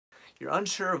you're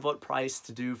unsure of what price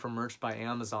to do for merch by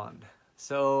Amazon.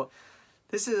 So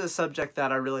this is a subject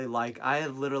that I really like. I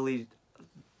have literally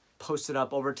posted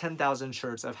up over 10,000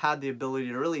 shirts. I've had the ability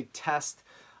to really test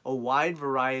a wide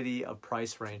variety of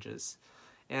price ranges.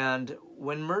 And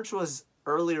when merch was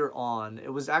earlier on,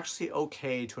 it was actually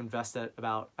okay to invest at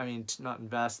about, not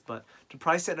invest, but to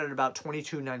price it at about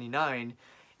 $22.99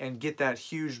 and get that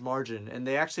huge margin. And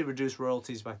they actually reduced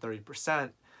royalties by 30%,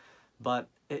 but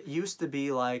it used to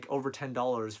be like over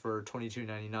 $10 for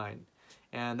 $22.99.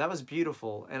 And that was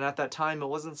beautiful. And at that time, it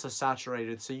wasn't so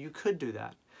saturated, so you could do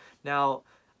that. Now,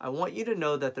 I want you to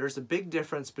know that there's a big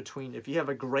difference between if you have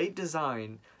a great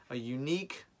design, a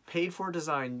unique paid-for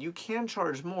design, you can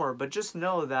charge more, but just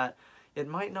know that it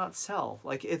might not sell.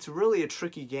 Like, it's really a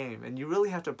tricky game, and you really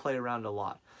have to play around a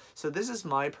lot. So this is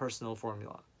my personal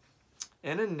formula.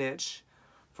 In a niche,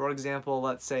 for example,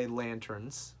 let's say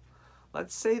lanterns,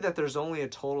 let's say that there's only a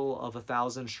total of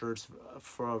 1,000 shirts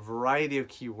for a variety of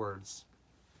keywords.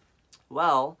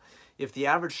 Well, if the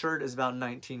average shirt is about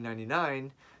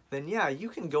 $19.99, then yeah, you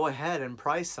can go ahead and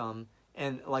price some,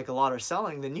 and like a lot are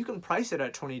selling, then you can price it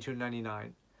at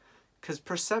 $22.99, because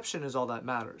perception is all that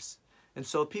matters. And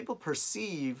so if people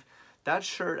perceive that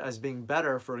shirt as being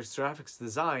better for its graphics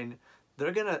design,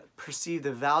 they're gonna perceive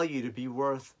the value to be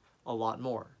worth a lot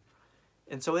more.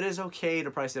 And so it is okay to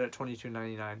price it at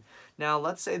 $22.99. Now,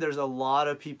 let's say there's a lot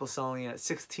of people selling it at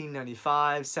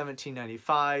 $16.95,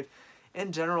 $17.95.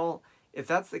 In general, if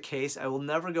that's the case, I will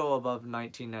never go above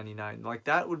 $19.99. Like,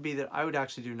 that would be that I would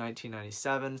actually do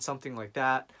 $19.97, something like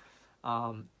that.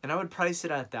 And I would price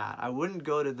it at that. I wouldn't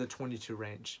go to the 22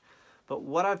 range. But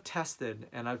what I've tested,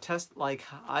 and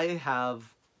I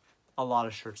have a lot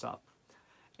of shirts up.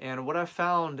 And what I've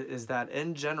found is that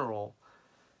in general,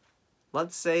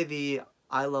 let's say the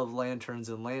I love lanterns,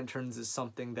 and lanterns is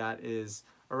something that is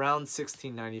around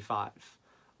 $16.95.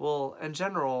 Well, in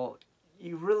general,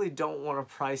 you really don't want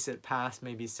to price it past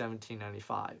maybe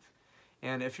 $17.95.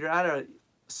 And if you're at a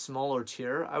smaller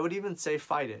tier, I would even say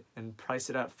fight it and price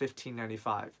it at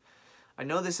 $15.95. I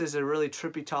know this is a really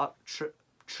tricky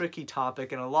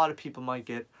topic, and a lot of people might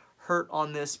get hurt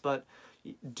on this, but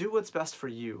do what's best for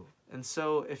you. And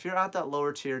so if you're at that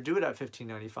lower tier, do it at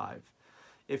 $15.95.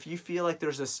 If you feel like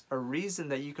there's a reason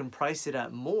that you can price it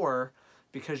at more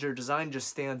because your design just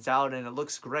stands out and it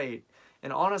looks great,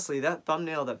 and honestly, that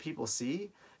thumbnail that people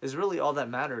see is really all that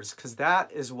matters, because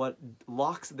that is what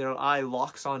their eye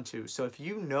locks onto. So if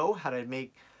you know how to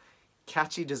make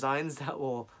catchy designs that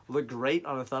will look great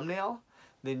on a thumbnail,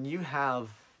 then you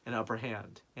have an upper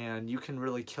hand, and you can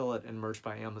really kill it in merch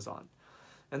by Amazon.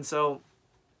 And so,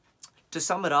 to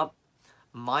sum it up,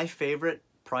 my favorite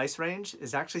price range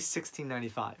is actually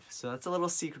 $16.95. So that's a little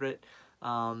secret,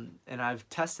 and I've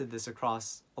tested this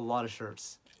across a lot of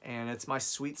shirts, and it's my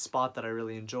sweet spot that I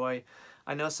really enjoy.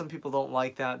 I know some people don't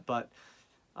like that, but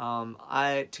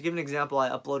to give an example, I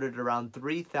uploaded around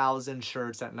 3,000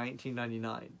 shirts at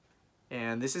 $19.99,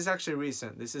 and this is actually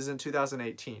recent. This is in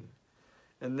 2018.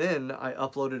 And then I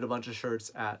uploaded a bunch of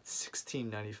shirts at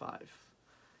 $16.95.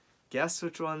 Guess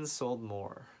which ones sold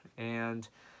more? And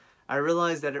I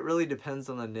realized that it really depends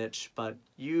on the niche, but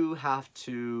you have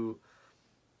to,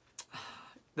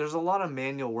 there's a lot of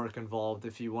manual work involved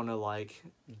if you want to like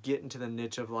get into the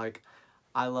niche of like,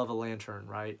 I love a lantern,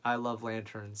 right? I love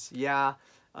lanterns. Yeah,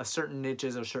 a certain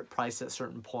niches are priced at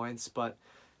certain points, but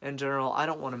in general, I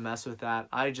don't want to mess with that.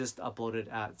 I just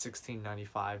uploaded at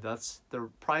 $16.95. That's the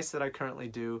price that I currently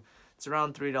do. It's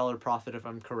around $3 profit if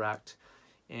I'm correct.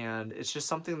 And it's just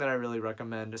something that I really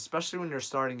recommend, especially when you're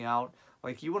starting out.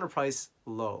 Like, you want to price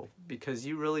low because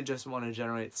you really just want to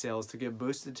generate sales to get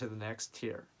boosted to the next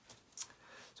tier.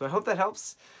 So I hope that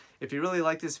helps. If you really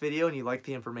like this video and you like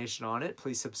the information on it,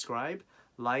 please subscribe,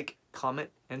 like, comment,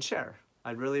 and share.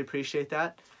 I'd really appreciate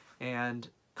that. And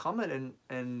comment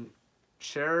and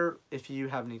share if you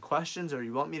have any questions, or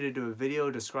you want me to do a video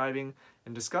describing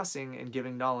and discussing and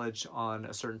giving knowledge on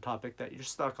a certain topic that you're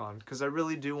stuck on, because I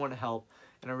really do want to help,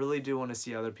 and I really do want to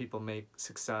see other people make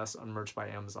success on merch by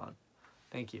Amazon.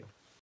 Thank you.